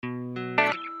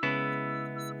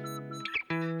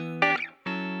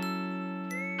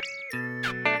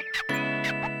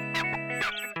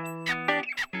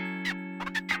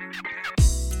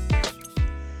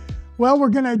Well, we're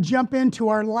going to jump into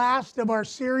our last of our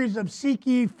series of Seek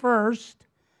Ye First.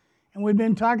 And we've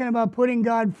been talking about putting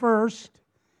God first.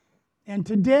 And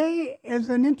today is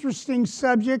an interesting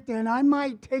subject, and I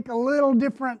might take a little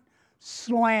different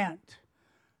slant.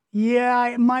 Yeah,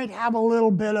 it might have a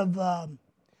little bit of,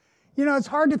 it's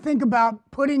hard to think about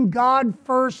putting God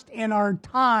first in our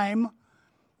time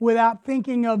without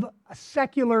thinking of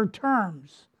secular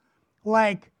terms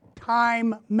like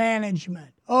time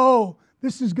management. Oh,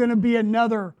 this is going to be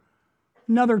another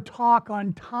talk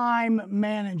on time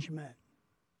management.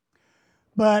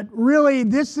 But really,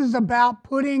 this is about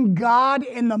putting God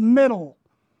in the middle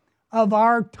of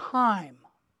our time.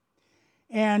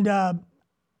 And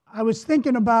I was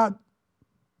thinking about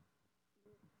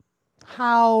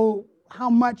how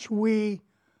much we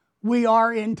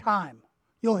are in time.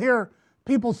 You'll hear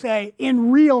people say,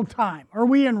 in real time. Are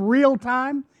we in real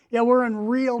time? Yeah, we're in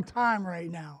real time right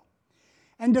now.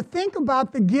 And to think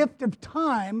about the gift of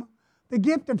time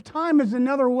is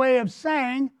another way of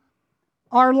saying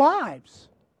our lives.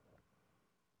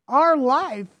 Our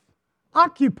life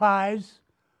occupies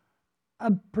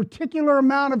a particular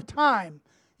amount of time.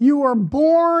 You are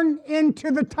born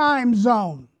into the time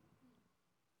zone.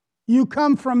 You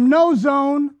come from no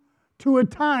zone to a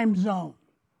time zone,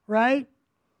 right?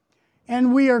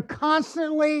 And we are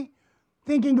constantly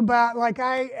thinking about,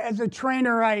 as a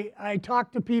trainer, I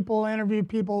talk to people, interview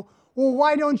people, well,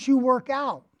 why don't you work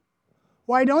out?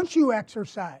 Why don't you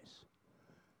exercise?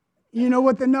 You know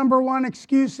what the number one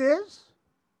excuse is?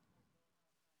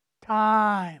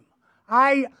 Time.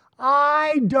 I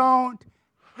don't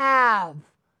have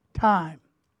time.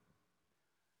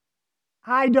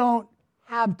 I don't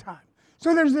have time.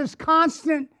 So there's this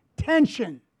constant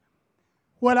tension,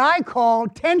 what I call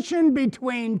tension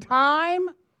between time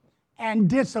and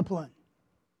discipline.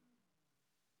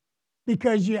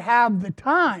 Because you have the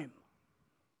time.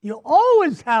 You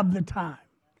always have the time.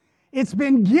 It's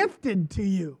been gifted to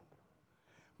you.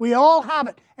 We all have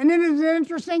it. And it is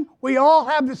interesting, we all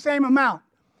have the same amount.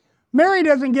 Mary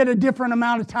doesn't get a different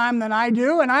amount of time than I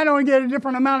do, and I don't get a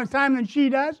different amount of time than she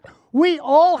does. We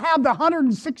all have the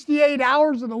 168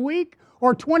 hours of the week,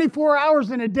 or 24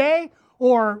 hours in a day,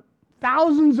 or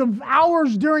thousands of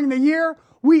hours during the year.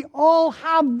 We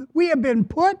have been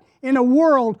put in a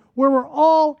world where we're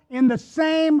all in the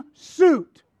same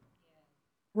suit.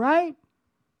 Right?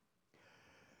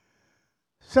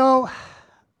 So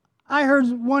I heard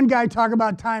one guy talk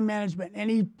about time management,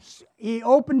 and he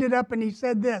opened it up and he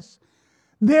said this: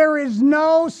 there is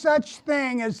no such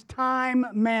thing as time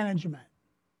management.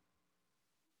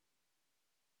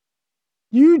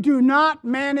 You do not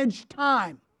manage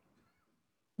time.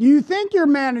 You think you're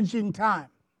managing time,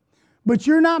 but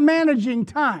you're not managing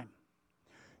time.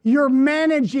 You're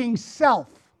managing self.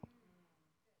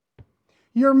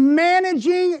 You're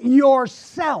managing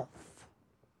yourself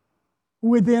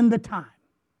within the time.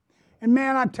 And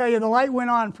man, I tell you, the light went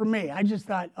on for me. I just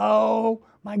thought, oh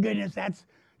my goodness, that's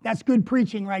good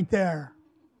preaching right there.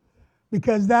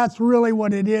 Because that's really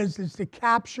what it is to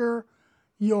capture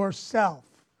yourself,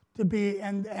 to be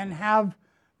and have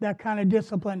that kind of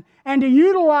discipline, and to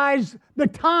utilize the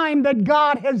time that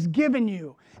God has given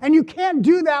you. And you can't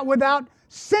do that without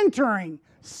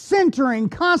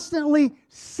constantly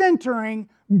centering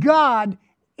God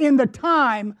in the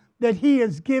time that He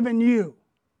has given you.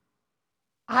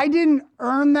 I didn't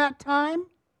earn that time.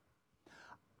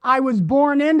 I was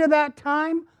born into that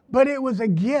time, but it was a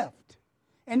gift.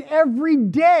 And every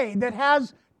day that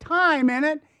has time in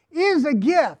it is a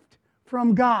gift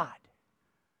from God.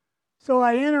 So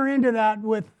I enter into that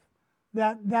with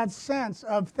that sense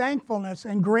of thankfulness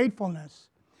and gratefulness.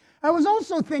 I was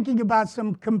also thinking about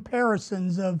some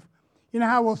comparisons of,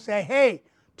 how we'll say, hey,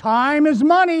 time is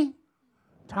money.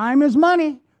 Time is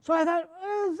money. So I thought,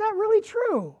 is that really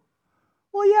true?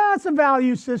 Well, yeah, it's a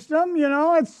value system.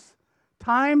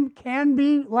 Time can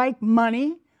be like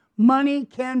money. Money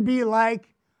can be like,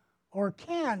 or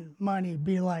can money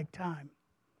be like time?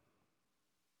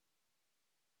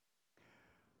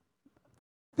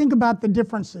 Think about the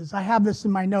differences. I have this in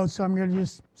my notes, so I'm going to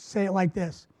just say it like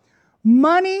this.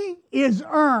 Money is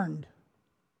earned.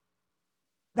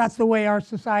 That's the way our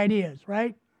society is,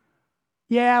 right?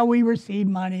 Yeah, we receive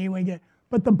money,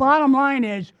 but the bottom line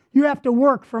is you have to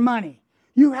work for money.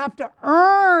 You have to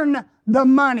earn the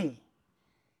money.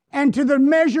 And to the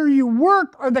measure you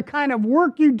work, or the kind of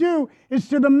work you do, is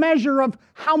to the measure of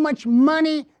how much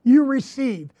money you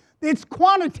receive. It's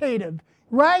quantitative,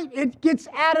 right? It gets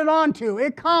added onto,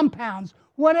 it compounds,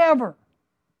 whatever.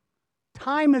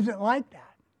 Time isn't like that.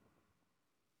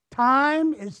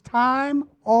 Time is time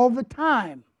all the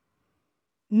time.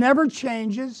 Never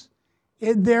changes.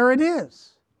 There it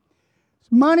is.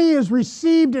 Money is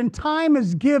received and time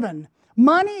is given.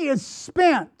 Money is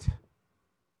spent.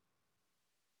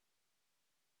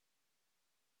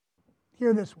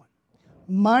 Hear this one.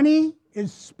 Money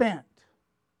is spent,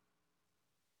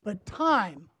 but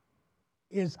time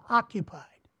is occupied.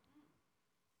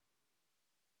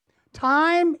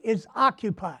 Time is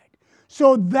occupied.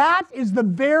 So that is the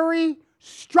very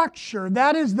structure,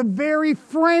 that is the very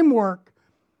framework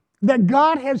that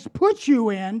God has put you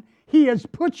in. He has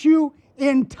put you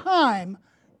in time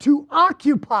to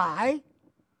occupy.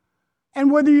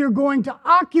 And whether you're going to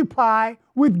occupy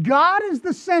with God as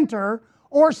the center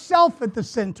or self at the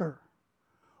center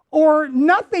or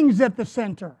nothing's at the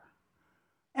center.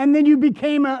 And then you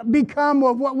become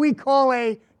what we call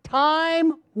a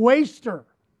time waster.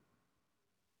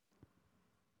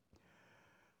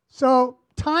 So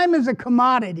time is a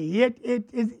commodity.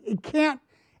 It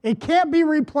can't be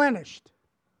replenished.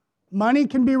 Money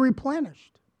can be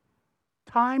replenished.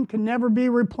 Time can never be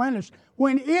replenished.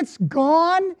 When it's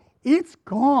gone, it's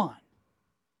gone.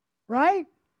 Right?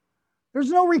 There's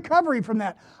no recovery from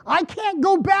that. I can't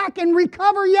go back and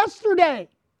recover yesterday.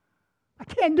 I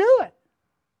can't do it.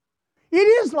 It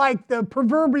is like the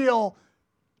proverbial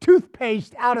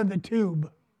toothpaste out of the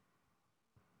tube.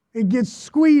 It gets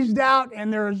squeezed out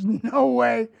and there's no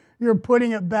way you're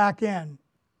putting it back in.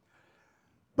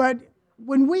 But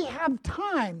when we have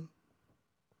time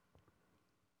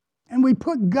and we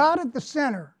put God at the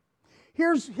center,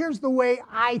 here's the way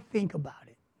I think about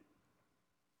it.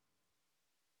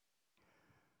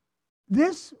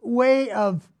 This way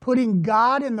of putting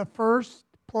God in the first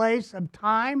place of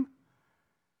time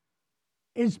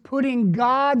is putting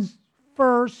God's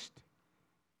first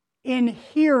in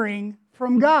hearing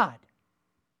from God.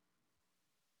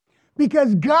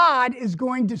 Because God is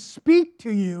going to speak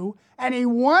to you, and He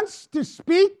wants to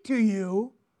speak to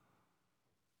you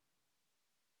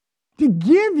to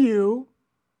give you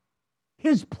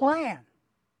His plan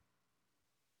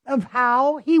of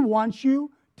how He wants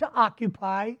you to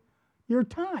occupy your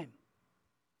time.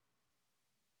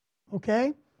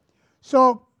 Okay?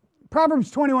 So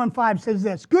Proverbs 21:5 says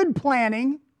this, good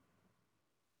planning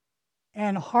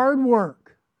and hard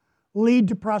work lead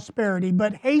to prosperity,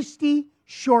 but hasty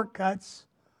shortcuts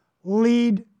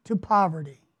lead to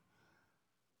poverty.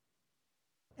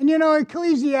 And you know,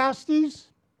 Ecclesiastes,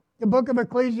 the book of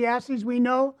Ecclesiastes, we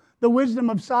know the wisdom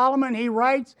of Solomon. He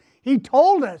writes, he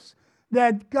told us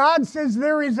that God says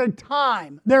there is a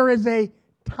time. There is a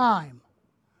time.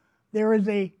 There is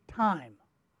a time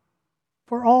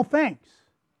for all things.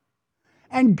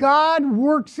 And God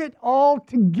works it all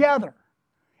together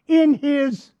in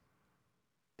His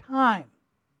time.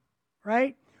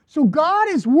 Right? So God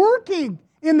is working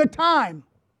in the time.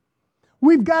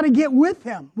 We've got to get with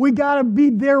Him. We've got to be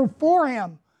there for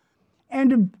Him. And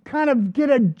to kind of get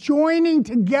a joining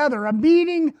together, a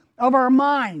meeting of our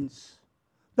minds.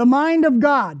 The mind of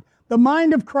God, the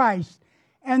mind of Christ.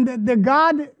 And the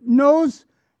God knows,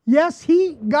 yes,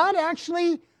 God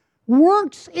actually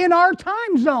works in our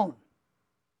time zone.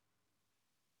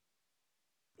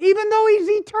 Even though He's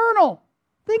eternal.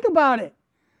 Think about it.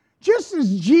 Just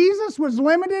as Jesus was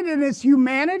limited in His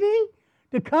humanity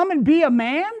to come and be a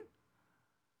man,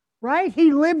 right?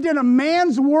 He lived in a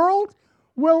man's world.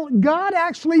 Well, God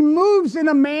actually moves in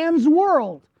a man's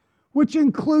world, which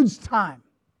includes time,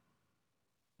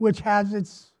 which has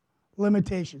its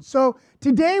limitations. So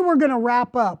today we're going to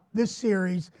wrap up this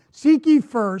series, Seek Ye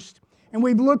First, and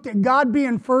we've looked at God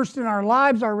being first in our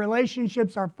lives, our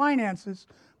relationships, our finances,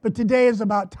 but today is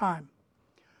about time.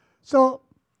 So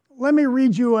let me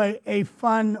read you a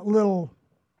fun little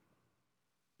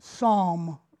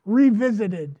psalm,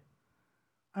 revisited.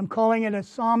 I'm calling it a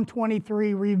Psalm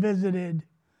 23 revisited.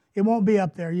 It won't be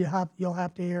up there. You'll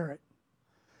have to hear it.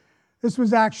 This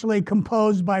was actually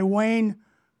composed by Wayne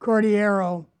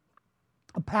Cordeiro,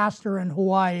 a pastor in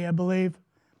Hawaii, I believe.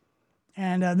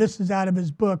 And this is out of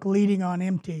his book, Leading on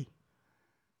Empty.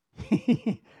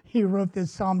 He wrote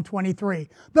this Psalm 23.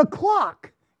 The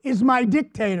clock is my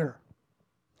dictator.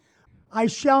 I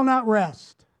shall not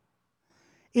rest.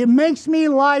 It makes me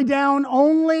lie down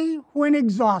only when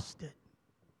exhausted.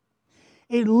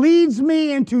 It leads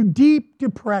me into deep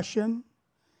depression.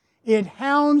 It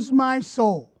hounds my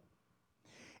soul.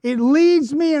 It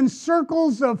leads me in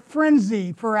circles of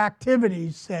frenzy for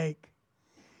activity's sake.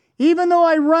 Even though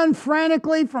I run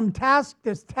frantically from task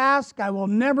to task, I will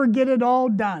never get it all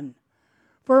done.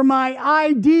 For my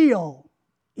ideal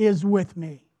is with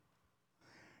me.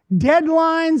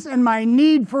 Deadlines and my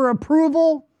need for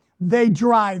approval, they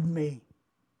drive me.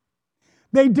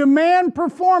 They demand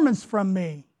performance from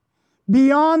me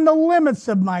beyond the limits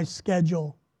of my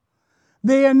schedule.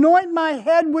 They anoint my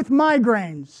head with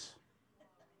migraines.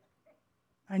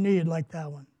 I knew you'd like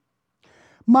that one.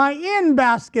 My in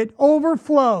basket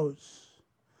overflows.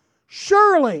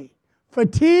 Surely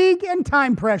fatigue and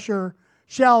time pressure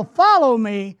shall follow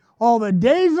me all the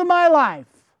days of my life,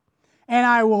 and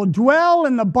I will dwell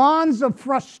in the bonds of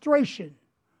frustration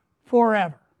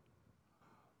forever.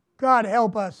 God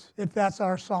help us if that's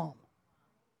our psalm.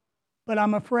 But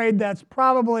I'm afraid that's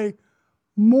probably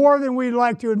more than we'd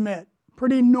like to admit.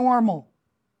 Pretty normal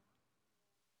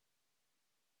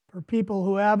for people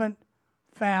who haven't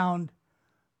found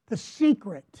the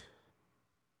secret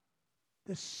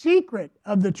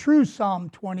of the true Psalm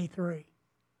 23.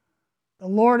 The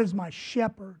Lord is my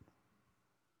shepherd.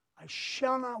 I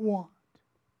shall not want.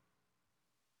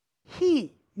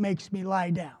 He makes me lie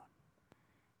down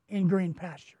in green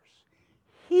pastures.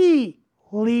 He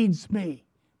leads me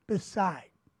beside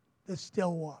the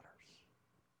still waters.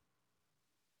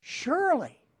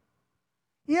 Surely,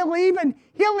 He'll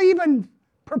even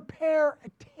prepare a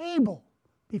table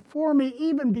before me,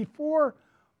 even before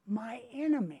my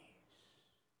enemies.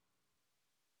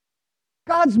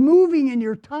 God's moving in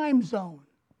your time zone.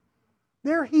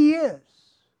 There He is.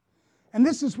 And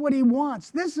this is what He wants.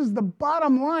 This is the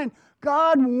bottom line.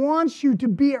 God wants you to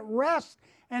be at rest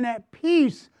and at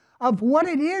peace of what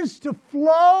it is to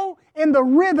flow in the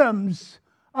rhythms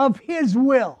of His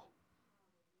will.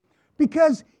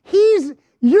 Because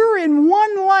you're in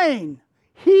one lane.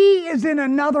 He is in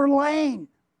another lane.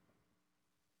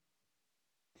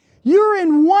 You're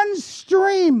in one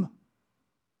stream.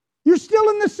 You're still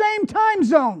in the same time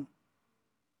zone.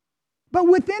 But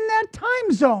within that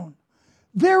time zone,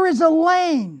 there is a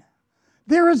lane.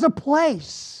 There is a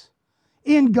place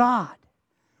in God.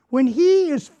 When He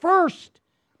is first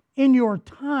in your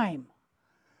time,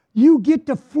 you get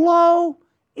to flow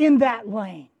in that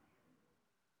lane.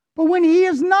 But when He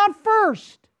is not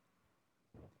first,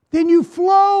 then you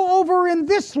flow over in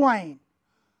this lane,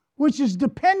 which is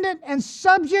dependent and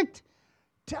subject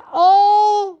to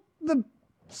all the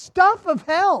stuff of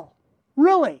hell,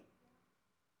 really.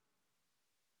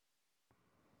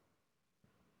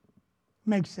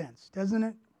 Makes sense, doesn't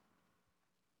it?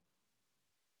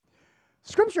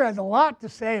 Scripture has a lot to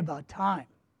say about time.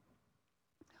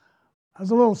 I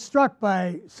was a little struck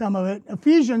by some of it.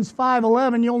 Ephesians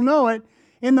 5:11, you'll know it.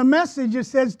 In the Message, it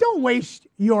says, don't waste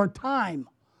your time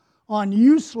on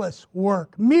useless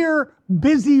work, mere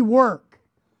busy work,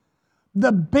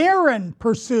 the barren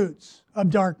pursuits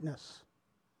of darkness.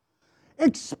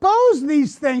 Expose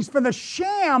these things for the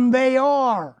sham they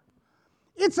are.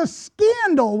 It's a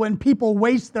scandal when people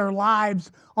waste their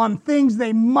lives on things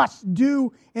they must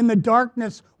do in the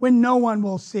darkness when no one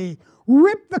will see.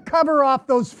 Rip the cover off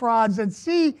those frauds and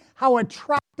see how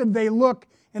attractive they look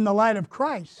in the light of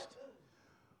Christ.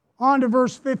 On to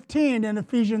verse 15 in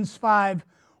Ephesians 5.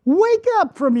 Wake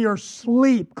up from your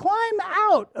sleep. Climb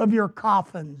out of your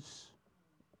coffins.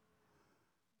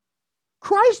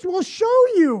 Christ will show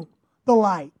you the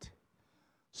light.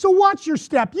 So watch your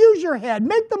step. Use your head.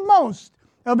 Make the most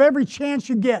of every chance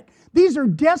you get. These are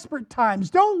desperate times.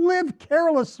 Don't live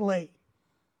carelessly.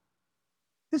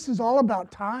 This is all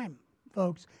about time,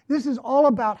 folks. This is all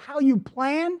about how you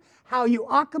plan, how you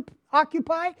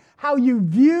occupy, how you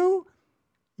view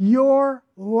your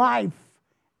life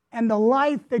and the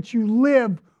life that you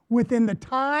live within the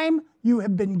time you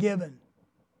have been given.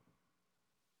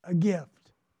 A gift.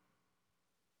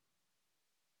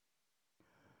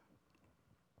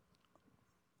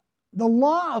 The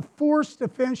law of forced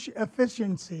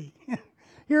efficiency.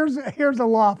 Here's a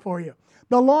law for you.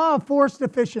 The law of forced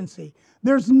efficiency.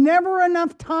 There's never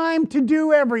enough time to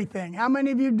do everything. How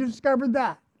many of you discovered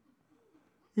that?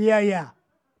 Yeah.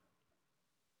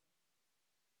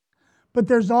 But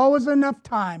there's always enough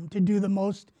time to do the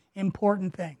most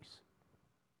important things.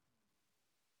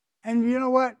 And you know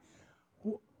what?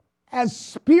 As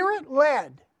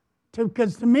Spirit-led,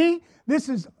 because to me,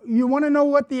 you want to know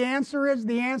what the answer is?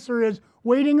 The answer is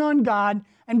waiting on God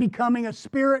and becoming a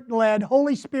Spirit-led,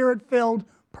 Holy Spirit-filled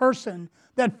person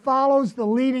that follows the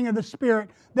leading of the Spirit,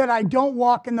 that I don't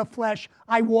walk in the flesh,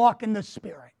 I walk in the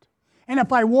Spirit. And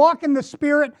if I walk in the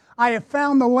Spirit, I have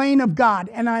found the lane of God,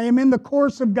 and I am in the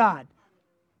course of God,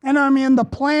 and I'm in the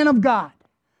plan of God.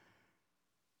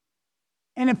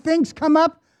 And if things come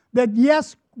up that,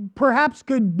 yes, perhaps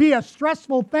could be a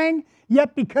stressful thing,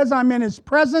 yet because I'm in His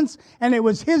presence, and it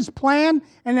was His plan,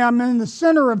 and I'm in the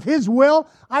center of His will,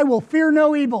 I will fear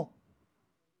no evil,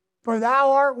 for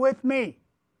Thou art with me.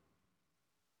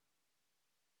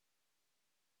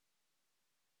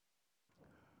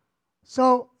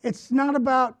 So it's not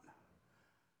about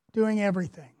doing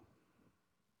everything.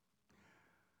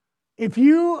 If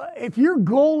your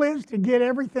goal is to get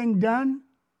everything done,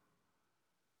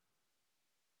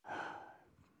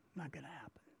 not going to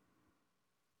happen.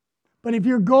 But if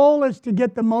your goal is to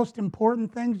get the most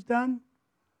important things done,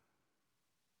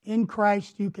 in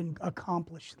Christ you can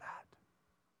accomplish that.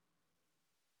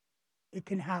 It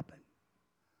can happen.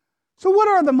 So what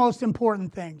are the most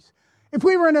important things? If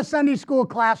we were in a Sunday school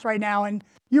class right now and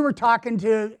you were talking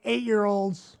to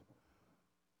 8-year-olds,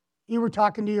 you were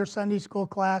talking to your Sunday school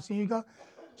class and you go,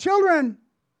 children,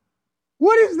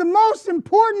 what is the most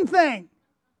important thing?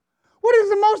 What is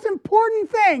the most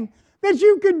important thing that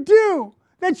you could do,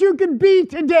 that you could be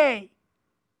today?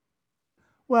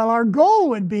 Well, our goal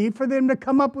would be for them to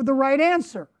come up with the right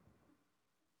answer.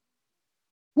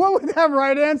 What would that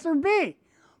right answer be?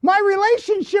 My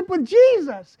relationship with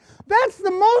Jesus. That's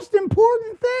the most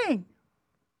important thing.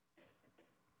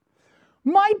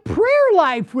 My prayer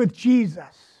life with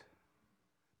Jesus.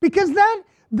 Because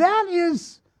that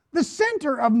is the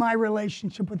center of my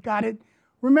relationship with God.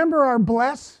 Remember our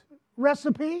bless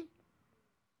recipe?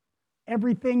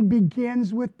 Everything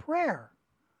begins with prayer.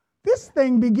 This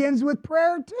thing begins with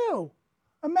prayer too.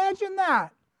 Imagine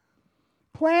that.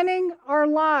 Planning our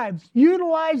lives,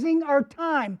 utilizing our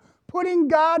time, putting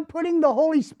God, putting the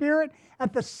Holy Spirit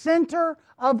at the center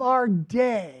of our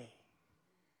day.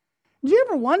 Do you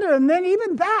ever wonder, and then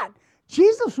even that,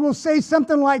 Jesus will say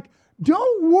something like,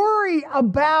 don't worry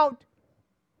about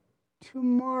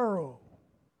tomorrow.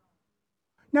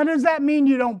 Now, does that mean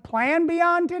you don't plan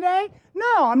beyond today?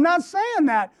 No, I'm not saying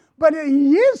that. But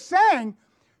he is saying,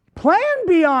 plan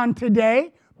beyond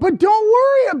today, but don't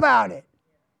worry about it.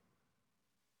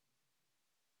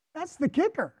 That's the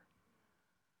kicker.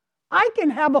 I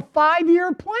can have a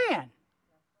 5-year plan.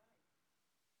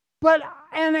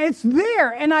 And it's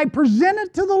there, and I present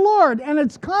it to the Lord, and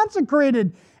it's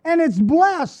consecrated, and it's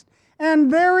blessed,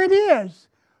 and there it is.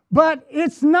 But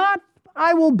it's not,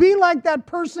 I will be like that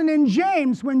person in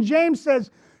James, when James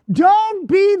says, don't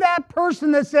be that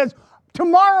person that says,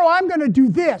 tomorrow I'm going to do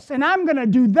this, and I'm going to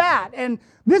do that, and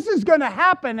this is going to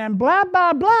happen, and blah,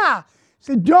 blah, blah.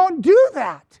 So don't do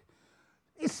that.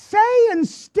 Say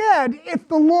instead, if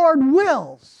the Lord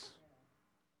wills.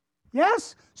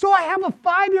 Yes? So I have a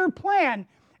 5-year plan.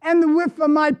 And with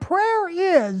my prayer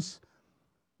is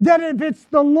that if it's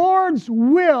the Lord's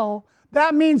will,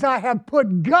 that means I have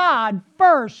put God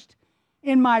first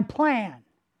in my plan.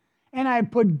 And I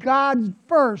put God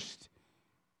first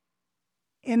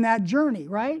in that journey,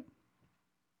 right?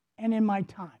 And in my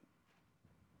time.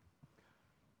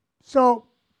 So,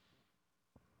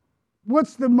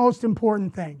 what's the most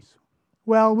important things?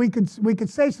 Well, we could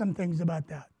say some things about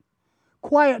that.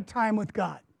 Quiet time with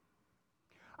God.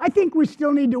 I think we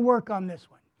still need to work on this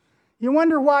one. You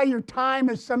wonder why your time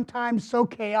is sometimes so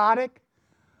chaotic?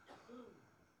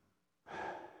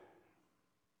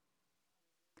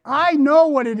 I know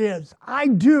what it is. I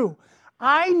do.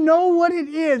 I know what it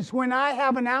is when I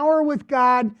have an hour with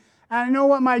God, and I know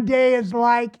what my day is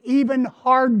like, even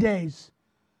hard days.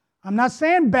 I'm not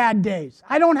saying bad days.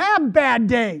 I don't have bad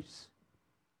days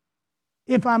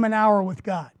if I'm an hour with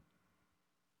God.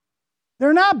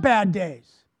 They're not bad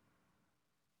days.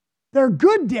 They're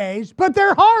good days, but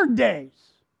they're hard days.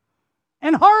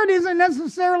 And hard isn't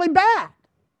necessarily bad.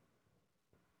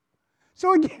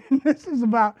 So again, this is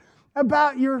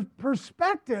about your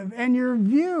perspective and your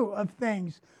view of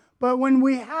things. But when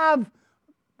we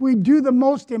do the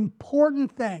most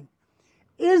important thing.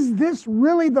 Is this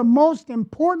really the most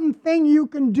important thing you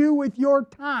can do with your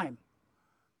time?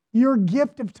 Your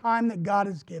gift of time that God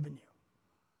has given you.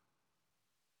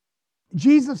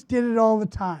 Jesus did it all the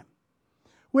time.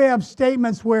 We have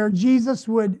statements where Jesus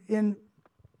would, in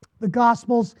the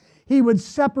Gospels, he would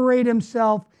separate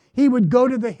himself. He would go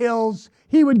to the hills.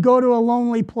 He would go to a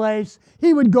lonely place.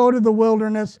 He would go to the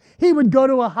wilderness. He would go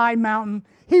to a high mountain.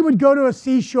 He would go to a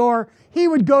seashore. He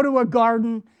would go to a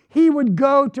garden. He would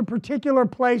go to particular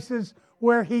places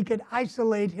where he could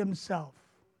isolate himself.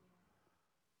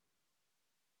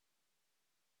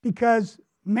 Because,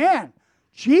 man,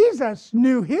 Jesus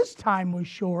knew his time was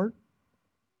short.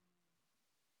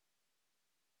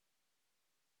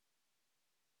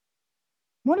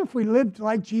 What if we lived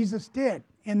like Jesus did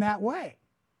in that way?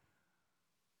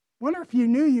 Wonder if you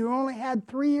knew you only had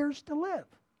 3 years to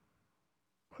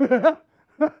live.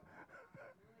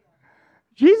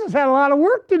 Jesus had a lot of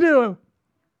work to do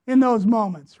in those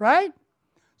moments, right?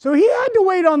 So he had to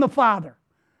wait on the Father.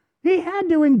 He had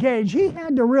to engage. He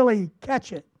had to really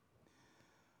catch it.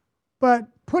 But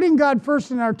putting God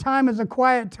first in our time is a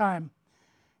quiet time.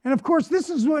 And of course, this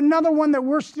is another one that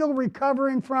we're still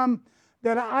recovering from,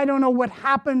 that I don't know what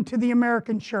happened to the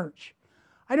American church.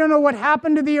 I don't know what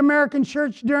happened to the American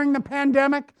church during the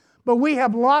pandemic, but we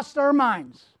have lost our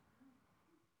minds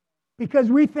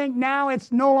because we think now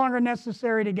it's no longer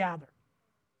necessary to gather.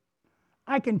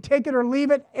 I can take it or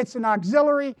leave it. It's an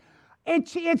auxiliary.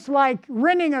 It's like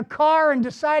renting a car and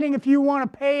deciding if you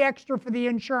want to pay extra for the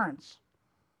insurance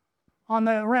on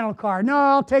the rental car. No,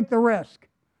 I'll take the risk.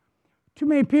 Too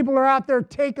many people are out there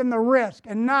taking the risk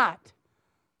and not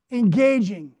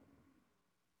engaging,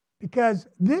 because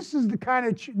this is the kind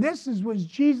of was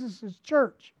Jesus'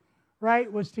 church,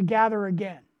 right? Was to gather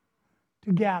again,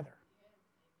 to gather.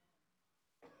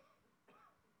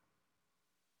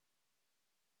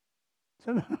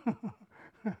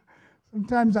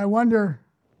 Sometimes I wonder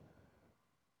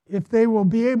if they will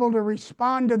be able to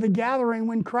respond to the gathering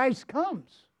when Christ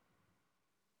comes.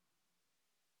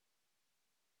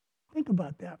 Think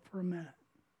about that for a minute.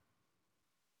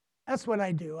 That's what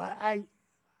I do. I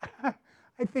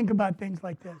think about things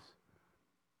like this.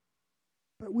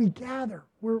 But we gather.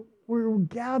 We're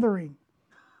gathering.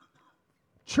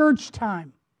 Church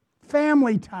time,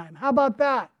 family time. How about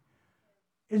that?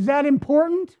 Is that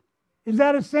important? Is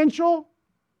that essential?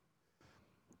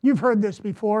 You've heard this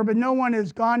before, but no one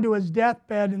has gone to his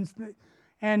deathbed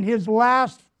and his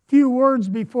last few words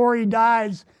before he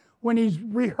dies, when he's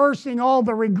rehearsing all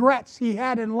the regrets he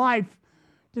had in life,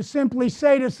 to simply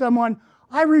say to someone,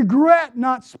 I regret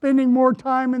not spending more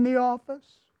time in the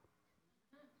office.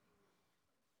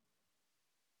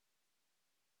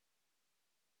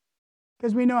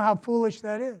 Because we know how foolish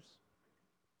that is.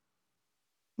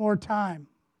 More time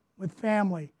with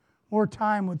family, more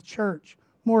time with church,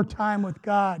 more time with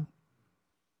God.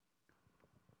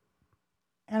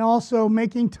 And also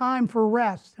making time for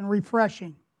rest and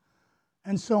refreshing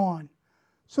and so on.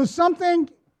 So something,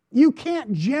 you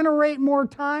can't generate more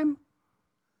time.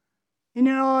 And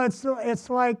you know, it's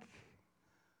like,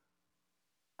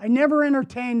 I never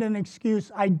entertained an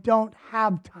excuse, I don't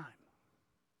have time.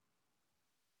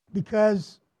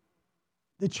 Because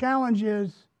the challenge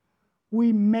is,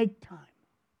 we make time.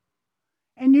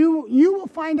 And you will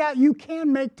find out you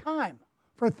can make time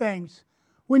for things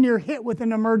when you're hit with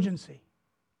an emergency.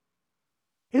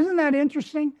 Isn't that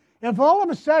interesting? If all of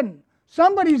a sudden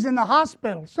somebody's in the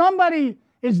hospital, somebody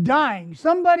is dying,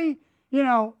 somebody,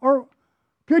 or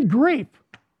good grief.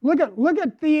 Look at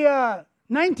the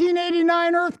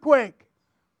 1989 earthquake.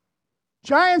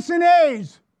 Giants and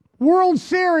A's, World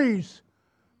Series,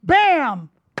 bam,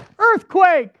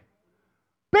 earthquake.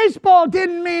 Baseball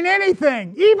didn't mean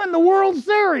anything, even the World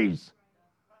Series.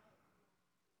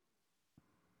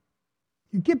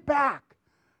 You get back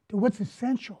to what's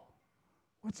essential,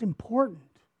 what's important.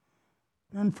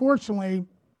 And unfortunately,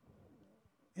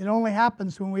 it only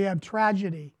happens when we have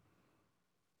tragedy.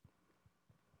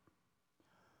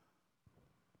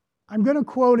 I'm going to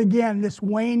quote again this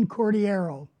Wayne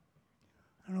Cordeiro.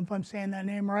 I don't know if I'm saying that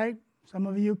name right. Some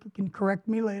of you can correct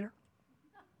me later.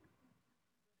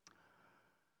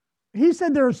 He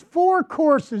said there's 4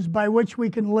 courses by which we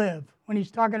can live when he's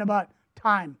talking about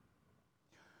time.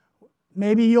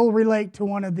 Maybe you'll relate to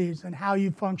one of these and how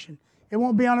you function. It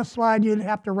won't be on a slide. You'd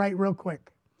have to write real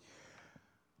quick.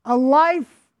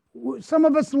 Some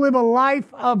of us live a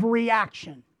life of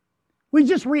reaction. We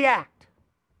just react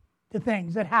to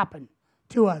things that happen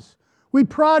to us. We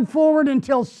prod forward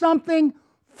until something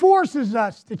forces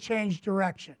us to change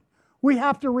direction. We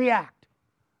have to react.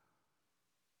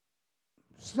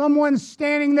 Someone's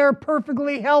standing there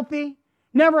perfectly healthy,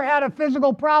 never had a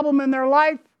physical problem in their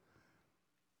life,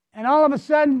 and all of a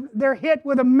sudden they're hit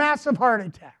with a massive heart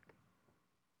attack.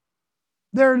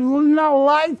 Their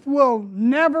life will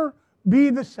never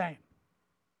be the same.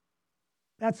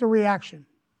 That's a reaction.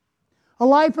 A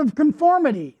life of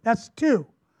conformity, that's 2.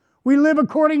 We live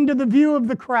according to the view of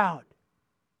the crowd.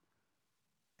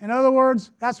 In other words,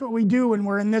 that's what we do when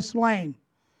we're in this lane.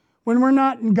 When we're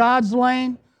not in God's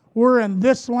lane, we're in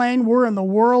this lane, we're in the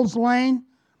world's lane.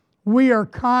 We are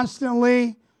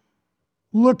constantly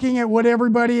looking at what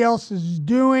everybody else is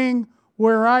doing,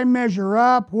 where I measure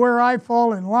up, where I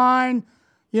fall in line.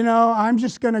 I'm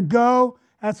just going to go.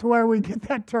 That's where we get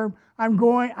that term. I'm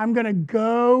going to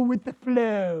go with the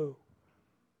flow.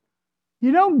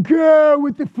 You don't go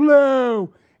with the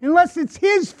flow unless it's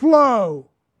his flow.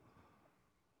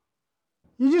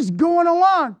 You're just going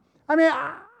along. I mean,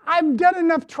 I've done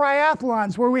enough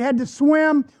triathlons where we had to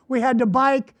swim, we had to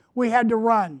bike, we had to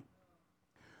run.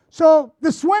 So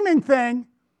the swimming thing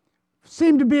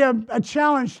seemed to be a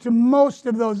challenge to most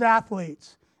of those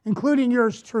athletes, including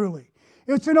yours truly.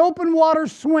 It's an open water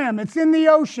swim. It's in the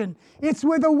ocean. It's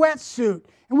with a wetsuit.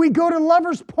 And we go to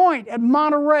Lover's Point at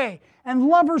Monterey, and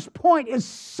Lover's Point is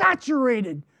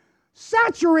saturated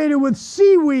with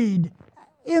seaweed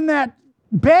in that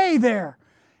bay there.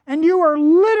 And you are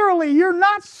literally, you're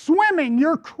not swimming,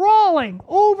 you're crawling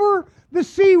over the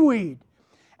seaweed.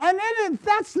 And then if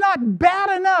that's not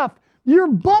bad enough, you're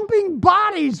bumping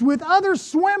bodies with other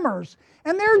swimmers,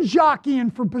 and they're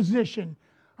jockeying for position.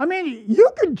 I mean, you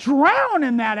could drown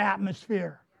in that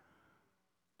atmosphere.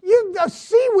 A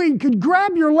seaweed could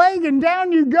grab your leg and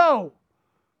down you go.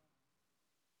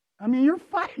 I mean, you're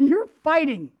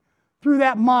fighting through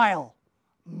that mile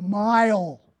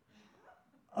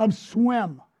of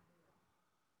swim.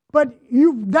 But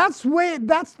that's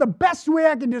the best way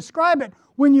I can describe it.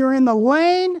 When you're in the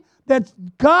lane, that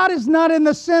God is not in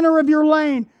the center of your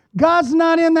lane. God's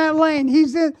not in that lane.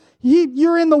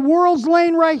 You're in the world's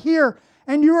lane right here,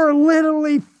 and you are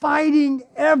literally fighting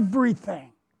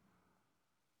everything.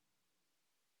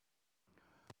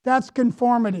 That's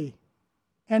conformity.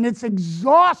 And it's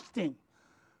exhausting.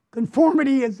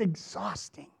 Conformity is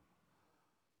exhausting.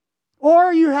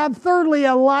 Or you have, thirdly,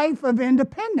 a life of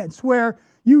independence where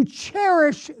you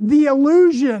cherish the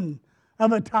illusion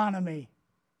of autonomy.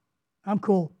 I'm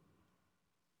cool.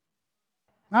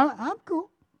 I'm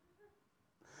cool.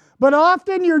 But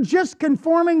often you're just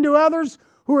conforming to others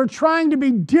who are trying to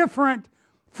be different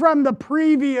from the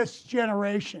previous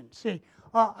generation. See,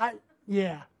 that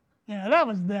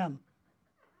was them.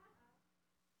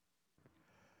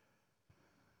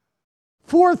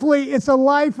 Fourthly, it's a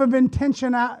life of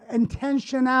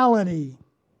intentionality.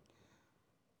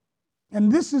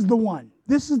 And this is the one.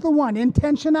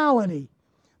 Intentionality.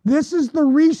 This is the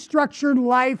restructured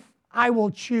life I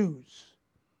will choose.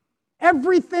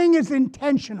 Everything is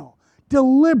intentional,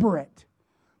 deliberate,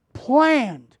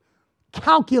 planned,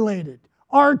 calculated,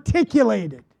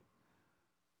 articulated.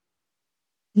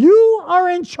 You are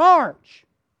in charge.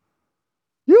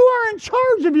 You are in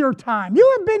charge of your time. You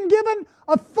have been given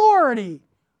authority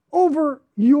over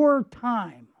your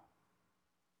time.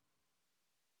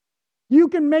 You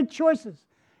can make choices.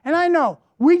 And I know,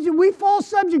 we fall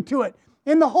subject to it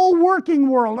in the whole working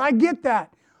world. I get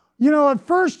that. At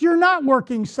first you're not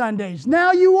working Sundays.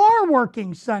 Now you are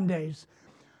working Sundays.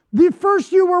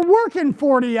 First you were working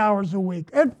 40 hours a week.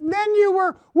 And then you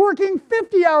were working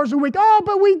 50 hours a week. Oh,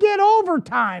 but we get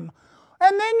overtime.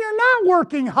 And then you're not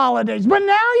working holidays. But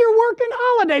now you're working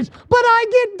holidays. But I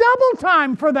get double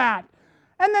time for that.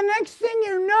 And the next thing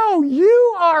you know,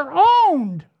 you are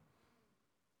owned.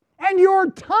 And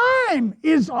your time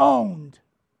is owned.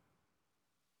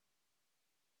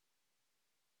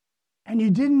 And you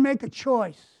didn't make a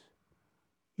choice.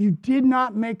 You did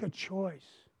not make a choice.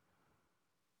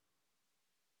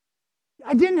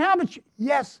 I didn't have a choice.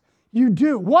 Yes, you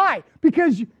do. Why?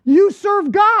 Because you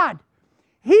serve God.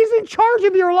 He's in charge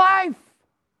of your life.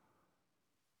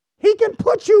 He can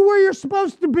put you where you're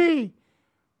supposed to be.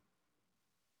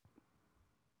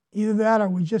 Either that or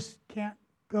we just can't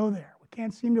go there. We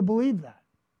can't seem to believe that.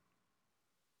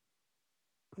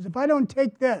 Because if I don't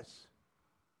take this,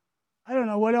 I don't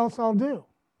know what else I'll do.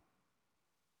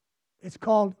 It's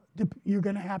called, you're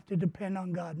going to have to depend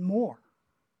on God more.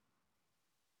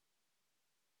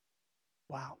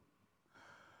 Wow.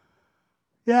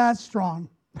 Yeah, it's strong.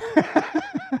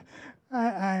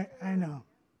 I know.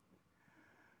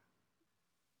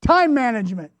 Time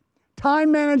management.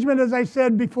 Time management, as I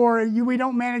said before, we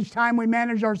don't manage time, we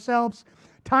manage ourselves.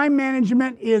 Time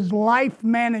management is life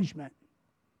management.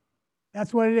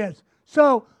 That's what it is.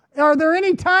 So, are there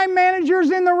any time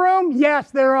managers in the room?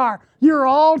 Yes, there are. You're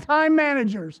all time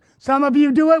managers. Some of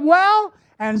you do it well,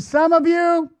 and some of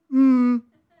you,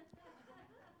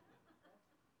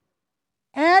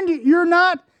 And you're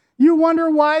not, you wonder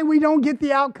why we don't get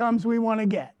the outcomes we want to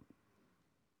get.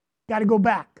 Got to go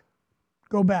back.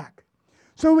 Go back.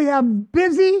 So we have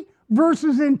busy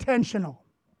versus intentional.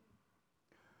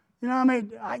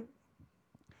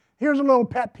 Here's a little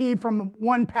pet peeve from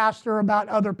one pastor about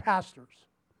other pastors.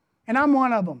 And I'm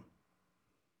one of them.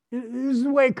 This is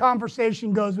the way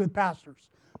conversation goes with pastors.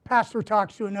 Pastor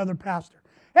talks to another pastor.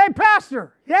 Hey,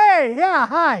 pastor. Hey, yeah,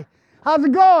 hi. How's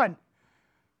it going?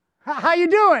 How you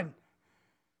doing?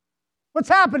 What's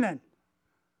happening?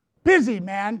 Busy,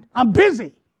 man. I'm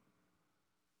busy.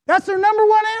 That's their number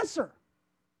one answer.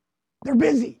 They're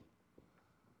busy.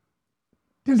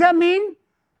 Does that mean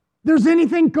there's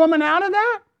anything coming out of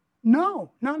that?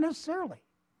 No, not necessarily.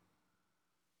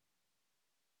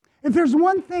 If there's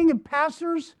one thing that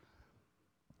pastors,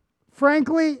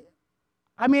 frankly,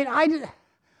 I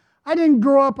didn't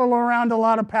grow up around a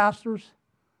lot of pastors,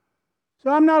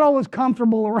 so I'm not always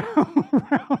comfortable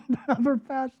around other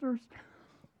pastors.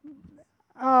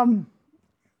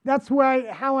 That's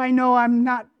how I know I'm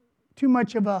not too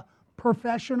much of a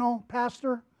professional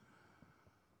pastor,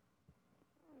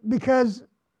 because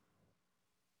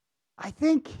I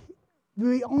think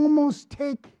we almost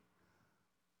take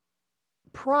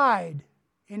pride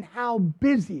in how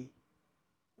busy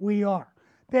we are.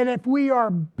 That if we are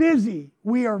busy,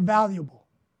 we are valuable.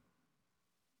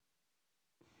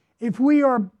 If we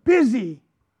are busy,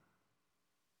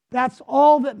 that's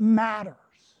all that matters.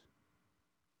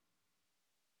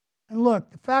 And look,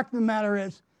 the fact of the matter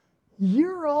is,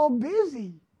 you're all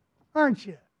busy, aren't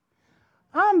you?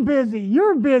 I'm busy,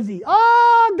 you're busy.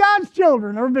 All God's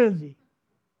children are busy.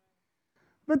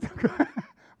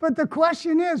 But the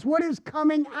question is, what is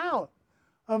coming out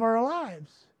of our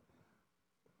lives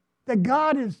that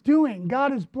God is doing,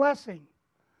 God is blessing?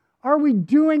 Are we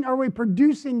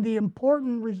producing the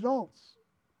important results?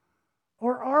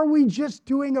 Or are we just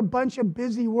doing a bunch of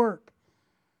busy work?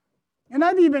 And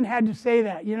I've even had to say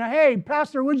that, hey,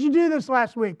 Pastor, what'd you do this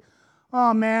last week?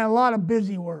 Oh man, a lot of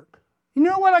busy work. You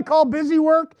know what I call busy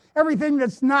work? Everything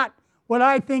that's not what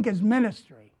I think is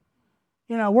ministry.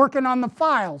 Working on the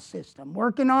file system,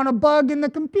 working on a bug in the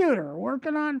computer,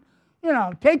 working on,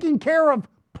 taking care of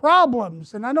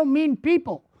problems. And I don't mean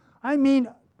people. I mean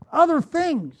other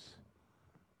things.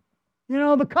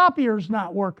 The copier's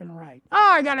not working right.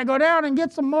 I got to go down and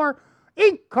get some more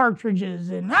ink cartridges.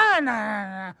 And on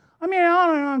and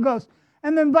on it goes.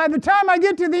 And then by the time I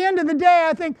get to the end of the day,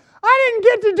 I think, I didn't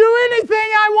get to do anything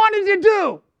I wanted to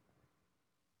do.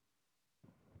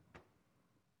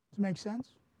 Does it make sense?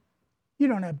 You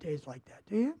don't have days like that,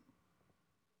 do you?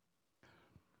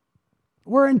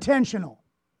 We're intentional.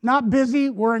 Not busy,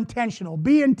 we're intentional.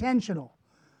 Be intentional.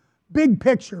 Big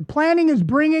picture. Planning is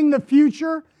bringing the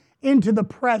future into the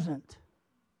present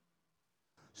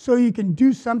so you can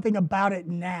do something about it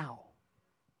now.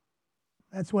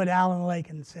 That's what Alan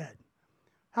Lakin said.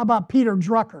 How about Peter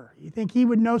Drucker? You think he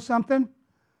would know something,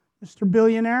 Mr.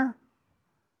 Billionaire?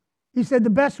 He said the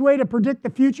best way to predict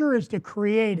the future is to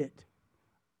create it.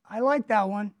 I like that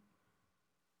one.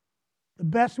 The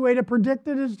best way to predict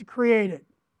it is to create it.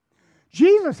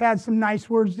 Jesus had some nice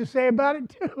words to say about it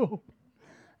too.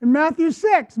 In Matthew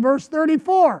 6, verse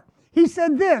 34, he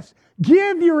said this,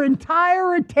 give your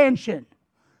entire attention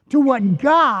to what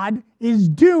God is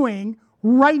doing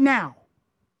right now.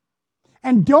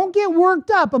 And don't get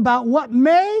worked up about what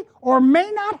may or may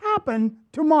not happen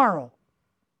tomorrow.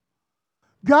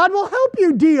 God will help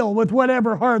you deal with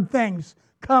whatever hard things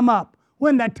come up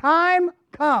when the time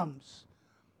comes.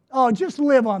 Oh, just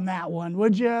live on that one,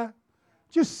 would you?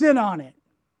 Just sit on it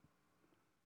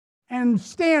and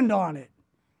stand on it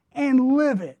and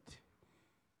live it.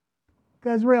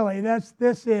 Because really,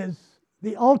 this is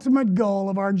the ultimate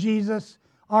goal of our Jesus,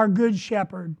 our Good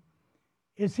Shepherd,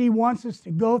 is He wants us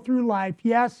to go through life.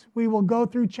 Yes, we will go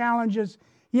through challenges.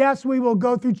 Yes, we will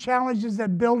go through challenges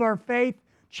that build our faith,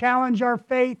 challenge our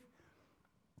faith.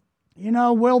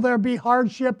 Will there be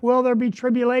hardship? Will there be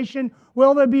tribulation?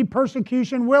 Will there be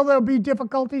persecution? Will there be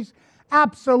difficulties?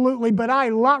 Absolutely, but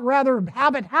I'd a lot rather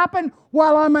have it happen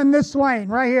while I'm in this lane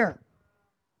right here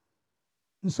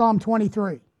in Psalm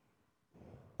 23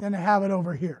 than to have it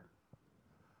over here.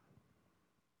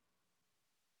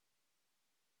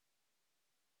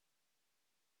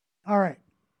 All right.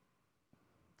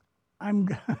 I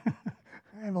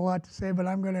have a lot to say, but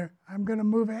I'm gonna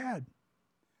move ahead.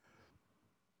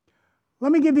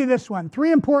 Let me give you this one.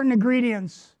 3 important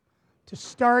ingredients to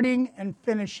starting and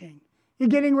finishing. You're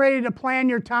getting ready to plan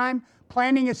your time,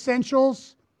 planning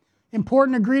essentials,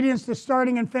 important ingredients to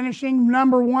starting and finishing.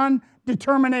 Number 1,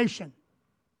 determination.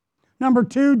 Number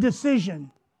 2,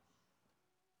 decision.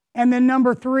 And then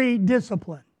number 3,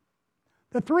 discipline.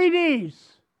 The 3 Ds.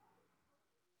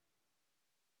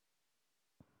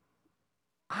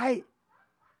 I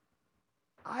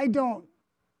don't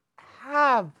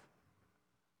have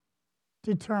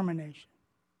determination.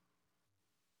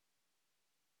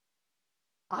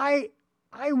 I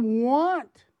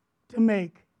want to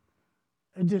make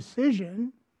a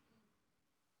decision.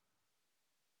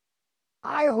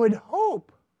 I would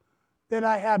hope that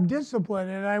I have discipline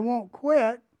and I won't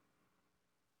quit.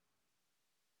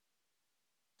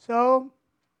 So,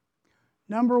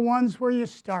 number 1's where you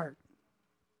start.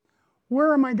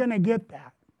 Where am I going to get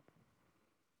that?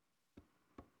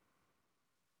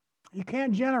 You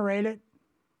can't generate it.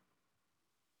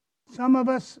 Some of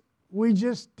us, we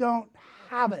just don't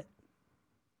have it.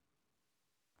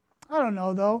 I don't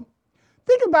know, though.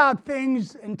 Think about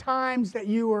things and times that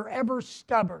you were ever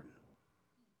stubborn.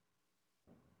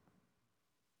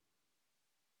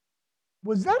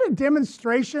 Was that a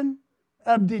demonstration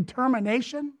of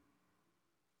determination?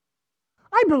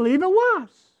 I believe it was.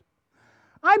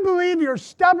 I believe your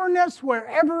stubbornness,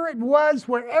 wherever it was,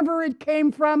 wherever it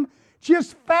came from,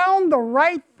 just found the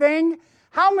right thing,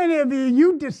 How many of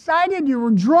you decided you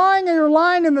were drawing your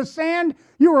line in the sand,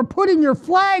 you were putting your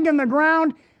flag in the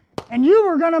ground, and you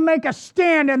were going to make a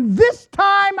stand, and this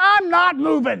time I'm not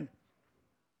moving?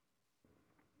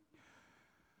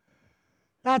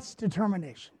 That's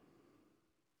determination.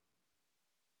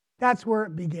 That's where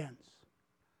it begins.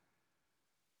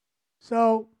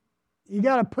 So you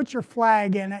got to put your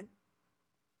flag in it,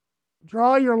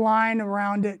 draw your line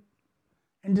around it,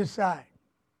 and decide.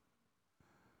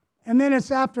 And then it's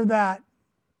after that,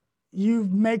 you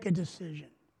make a decision.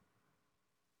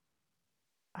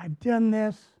 I've done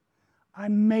this.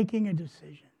 I'm making a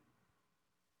decision.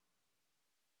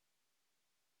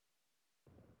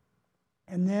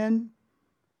 And then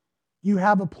you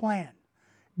have a plan.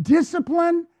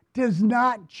 Discipline does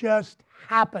not just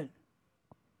happen.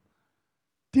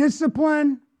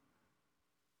 Discipline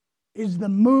is the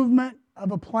movement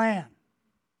of a plan.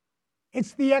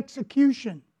 It's the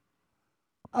execution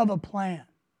of a plan.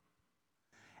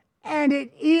 And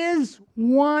it is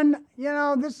one,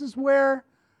 this is where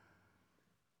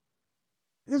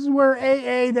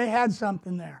AA, they had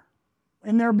something there.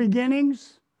 In their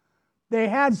beginnings, they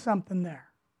had something there.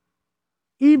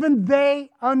 Even they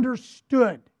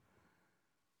understood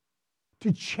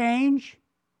to change,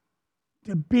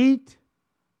 to beat,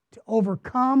 to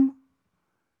overcome,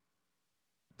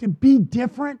 to be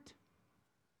different.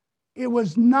 It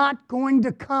was not going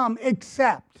to come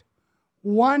except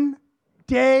one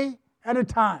day at a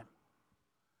time.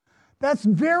 That's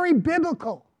very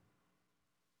biblical.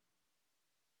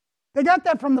 They got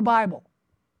that from the Bible.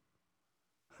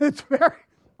 It's very,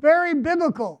 very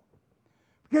biblical.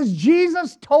 Because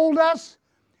Jesus told us,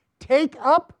 take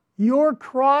up your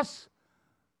cross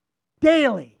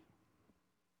daily.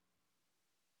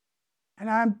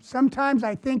 And sometimes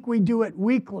I think we do it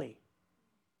weekly,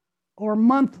 or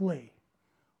monthly,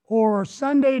 or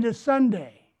Sunday to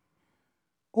Sunday,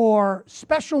 or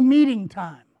special meeting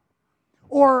time,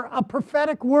 or a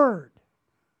prophetic word,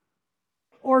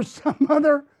 or some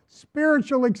other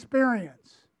spiritual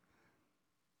experience.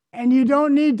 And you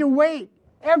don't need to wait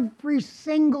every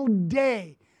single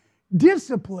day.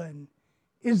 Discipline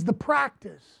is the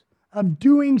practice of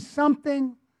doing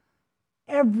something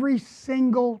every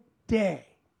single day.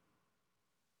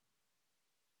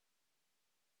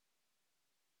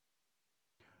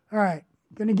 All right,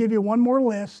 I'm going to give you one more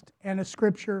list and a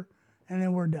scripture, and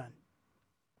then we're done.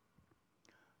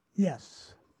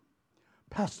 Yes,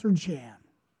 Pastor Jan.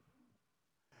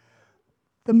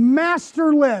 The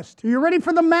master list. Are you ready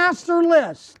for the master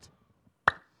list?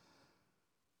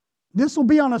 This will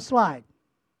be on a slide.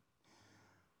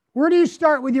 Where do you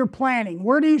start with your planning?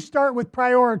 Where do you start with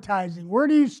prioritizing? Where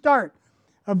do you start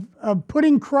of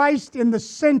putting Christ in the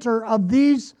center of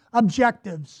these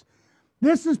objectives?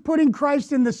 This is putting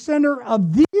Christ in the center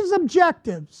of these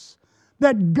objectives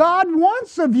that God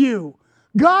wants of you.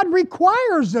 God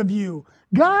requires of you.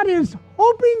 God is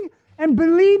hoping and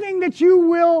believing that you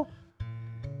will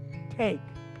take,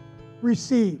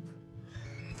 receive.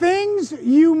 Things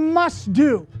you must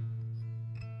do.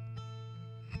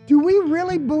 Do we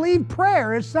really believe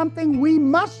prayer is something we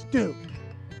must do?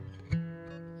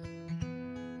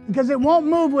 Because it won't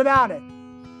move without it.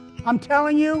 I'm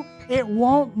telling you, it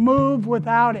won't move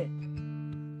without it.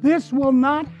 This will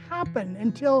not happen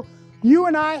until you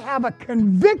and I have a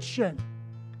conviction.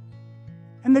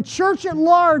 And the church at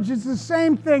large is the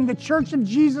same thing. The Church of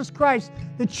Jesus Christ,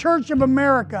 the Church of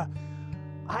America.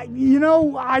 I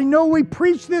know we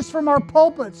preach this from our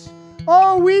pulpits.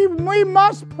 Oh, we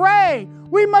must pray.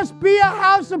 We must be a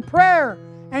house of prayer.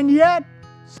 And yet,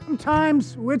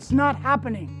 sometimes it's not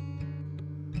happening.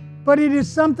 But it is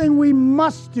something we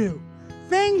must do.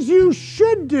 Things you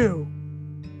should do.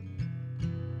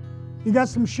 You got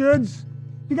some shoulds?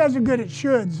 You guys are good at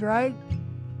shoulds, right?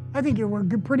 I think we're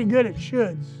pretty good at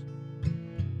shoulds.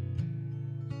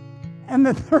 And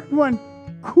the third one,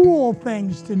 cool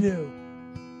things to do.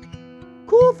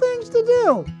 Cool things to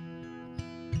do.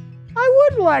 I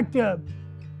would like to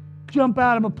jump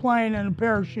out of a plane in a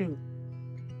parachute.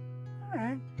 All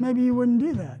right, maybe you wouldn't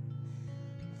do that.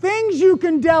 Things you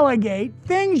can delegate,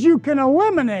 things you can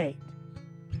eliminate.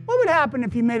 What would happen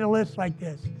if you made a list like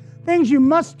this? Things you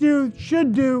must do,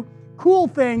 should do, cool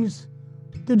things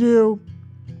to do,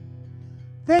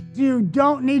 things you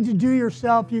don't need to do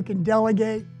yourself, you can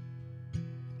delegate,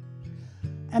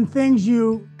 and things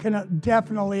you can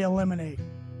definitely eliminate.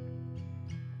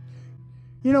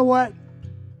 You know what?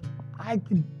 I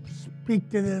could speak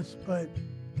to this, but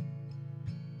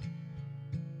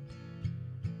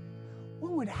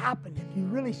what would happen if you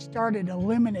really started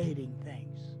eliminating things?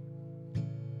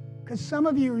 Because some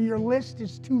of you, your list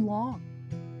is too long.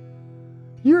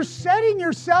 you're setting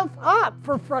yourself up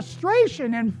for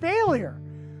frustration and failure.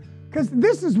 Because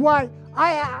this is why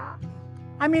I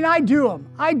do them.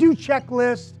 I do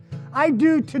checklists. I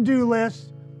do to-do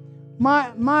lists.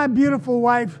 My beautiful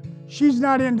wife, she's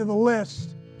not into the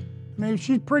list. I mean,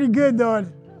 she's pretty good, though, at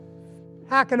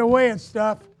hacking away at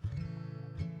stuff.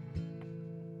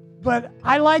 But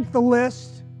I like the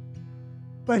list.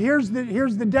 But here's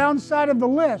the downside of the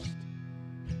list.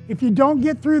 If you don't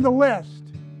get through the list,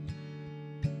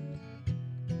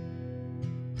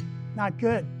 not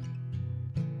good.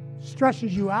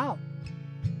 Stresses you out.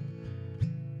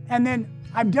 And then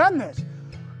I've done this.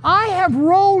 I have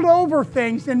rolled over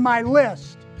things in my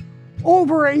list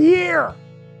over a year.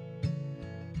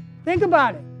 Think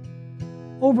about it.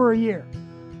 Over a year.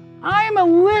 I am a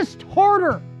list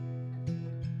hoarder.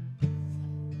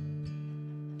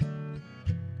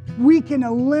 We can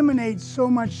eliminate so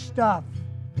much stuff.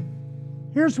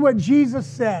 Here's what Jesus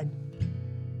said.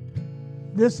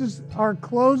 This is our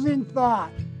closing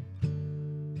thought.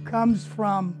 Comes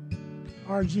from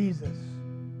our Jesus.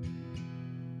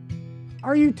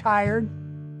 Are you tired?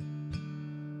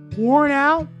 Worn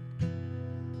out?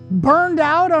 Burned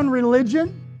out on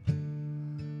religion?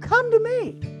 Come to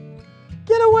me.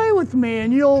 Get away with me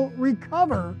and you'll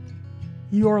recover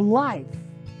your life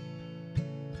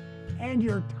and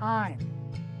your time.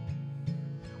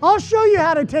 I'll show you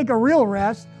how to take a real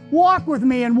rest. Walk with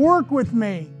me and work with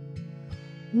me.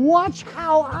 Watch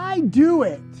how I do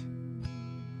it.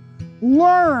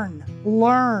 Learn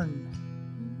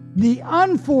the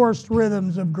unforced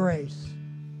rhythms of grace.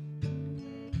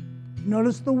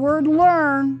 Notice the word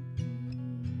learn.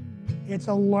 It's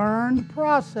a learned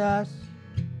process.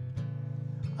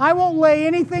 I won't lay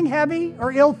anything heavy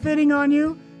or ill-fitting on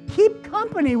you. Keep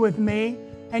company with me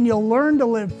and you'll learn to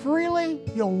live freely.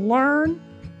 You'll learn.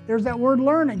 There's that word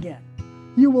learn again.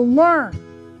 You will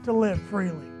learn to live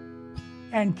freely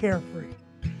and carefree.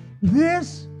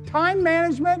 This time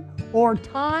management or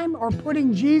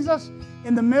putting Jesus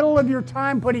in the middle of your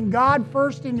time, putting God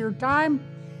first in your time,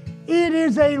 it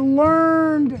is a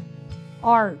learned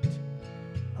art,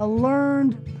 a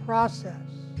learned process.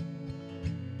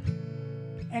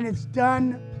 And it's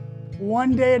done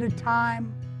one day at a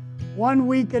time, 1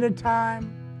 week at a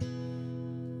time.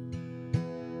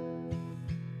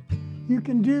 You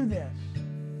can do this.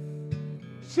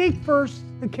 Seek first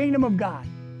the kingdom of God.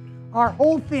 Our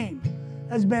whole theme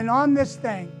has been on this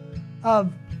thing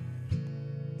of,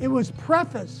 it was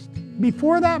prefaced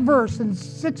before that verse in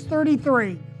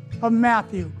 6:33 of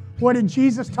Matthew. What did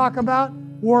Jesus talk about?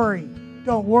 Worry.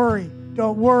 Don't worry.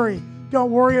 Don't worry.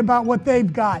 Don't worry about what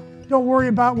they've got. Don't worry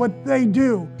about what they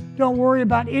do. Don't worry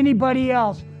about anybody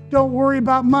else. Don't worry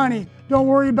about money. Don't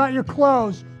worry about your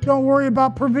clothes. Don't worry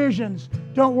about provisions.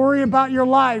 Don't worry about your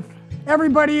life.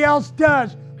 Everybody else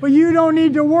does, but you don't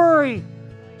need to worry.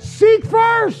 Seek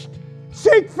first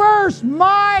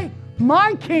my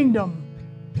kingdom,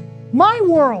 my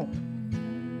world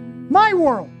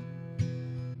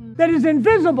that is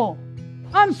invisible,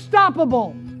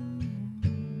 unstoppable,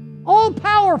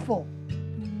 all-powerful.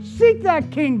 Seek that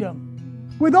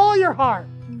kingdom with all your heart.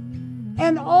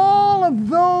 And all of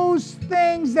those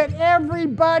things that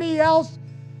everybody else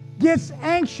gets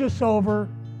anxious over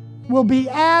will be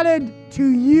added to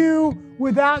you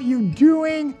without you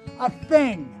doing a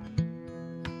thing.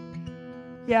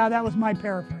 Yeah, that was my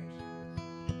paraphrase.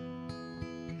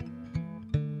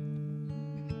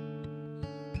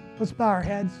 Let's bow our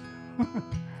heads.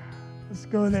 Let's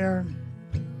go there.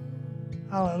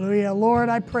 Hallelujah. Lord,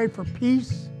 I pray for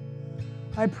peace.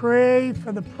 I pray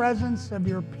for the presence of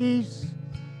your peace,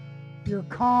 your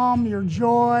calm, your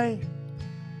joy,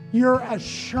 your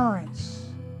assurance.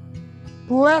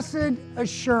 Blessed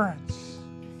assurance.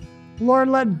 Lord,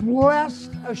 let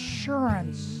blessed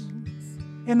assurance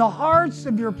in the hearts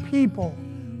of your people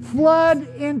flood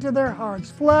into their hearts,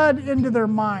 flood into their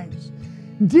minds.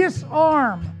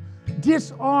 Disarm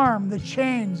the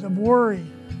chains of worry.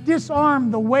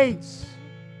 Disarm the weights.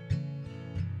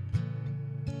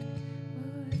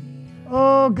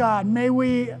 Oh God, may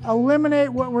we eliminate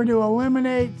what we're to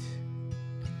eliminate.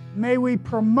 May we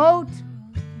promote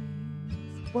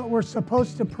what we're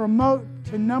supposed to promote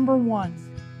to number one.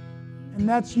 And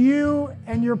that's you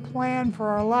and your plan for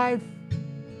our life.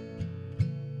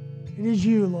 It is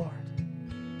you, Lord.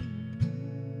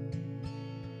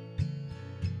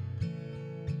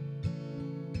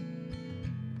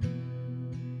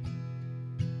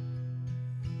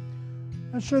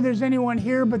 I'm not sure there's anyone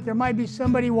here, but there might be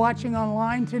somebody watching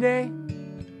online today.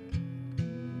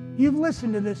 You've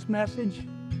listened to this message.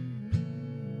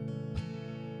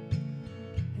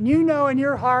 And you know in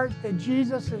your heart that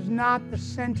Jesus is not the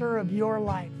center of your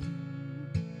life.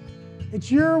 that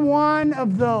you're one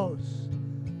of those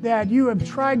that you have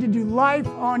tried to do life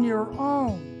on your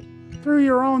own, through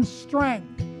your own strength,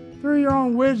 through your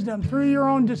own wisdom, through your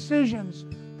own decisions,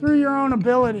 through your own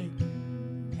ability.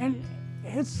 And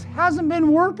it hasn't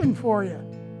been working for you.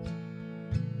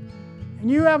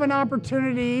 And you have an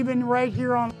opportunity, even right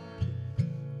here on,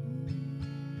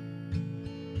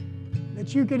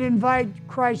 that you could invite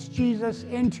Christ Jesus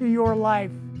into your life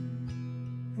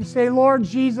and say, Lord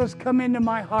Jesus, come into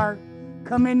my heart,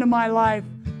 come into my life.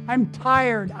 I'm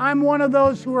tired. I'm one of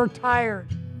those who are tired.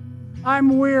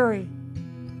 I'm weary.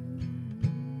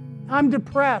 I'm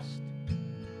depressed.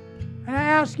 And I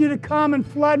ask you to come and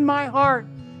flood my heart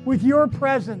with your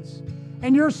presence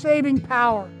and your saving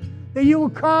power, that you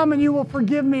will come and you will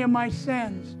forgive me of my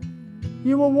sins.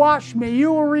 You will wash me.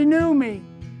 You will renew me.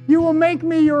 You will make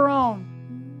me your own.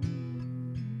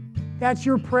 That's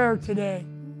your prayer today.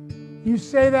 You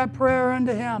say that prayer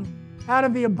unto Him. Out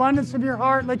of the abundance of your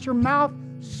heart, let your mouth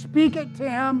speak it to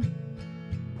Him.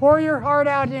 Pour your heart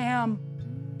out to Him.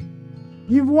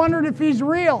 You've wondered if He's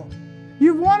real.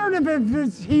 You've wondered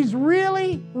if He's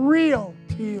really real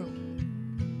to you.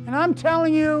 And I'm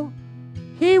telling you,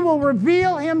 He will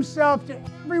reveal Himself to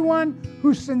everyone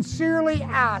who sincerely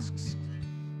asks.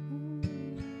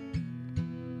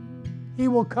 He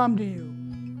will come to you.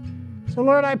 So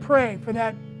Lord, I pray for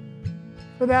that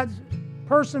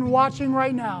person watching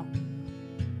right now,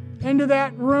 into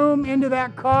that room, into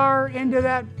that car,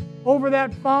 over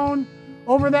that phone,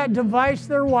 over that device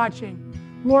they're watching.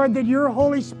 Lord, that your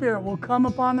Holy Spirit will come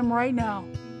upon them right now.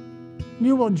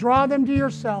 You will draw them to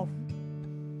yourself.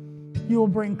 You will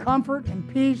bring comfort and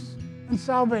peace and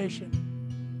salvation.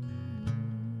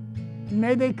 And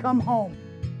may they come home.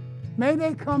 May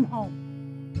they come home.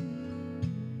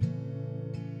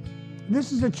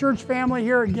 This is a church family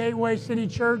here at Gateway City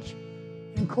Church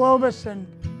in Clovis, and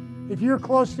if you're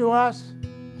close to us,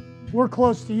 we're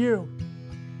close to you.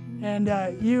 And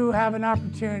you have an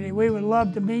opportunity. We would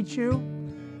love to meet you.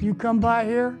 You come by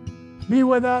here, be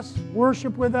with us,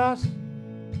 worship with us.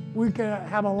 We can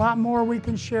have a lot more we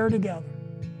can share together.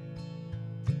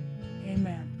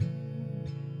 Amen.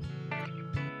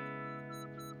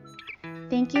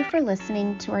 Thank you for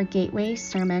listening to our Gateway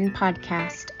Sermon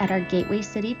podcast at our Gateway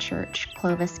City Church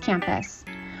Clovis campus.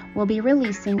 We'll be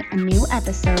releasing a new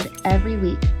episode every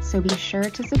week, so be sure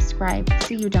to subscribe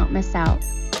so you don't miss out.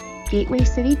 Gateway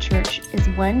City Church is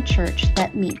one church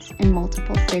that meets in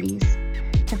multiple cities.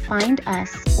 To find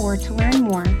us or to learn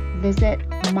more, visit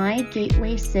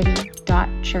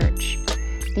mygatewaycity.church.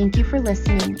 Thank you for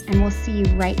listening, and we'll see you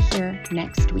right here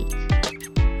next week.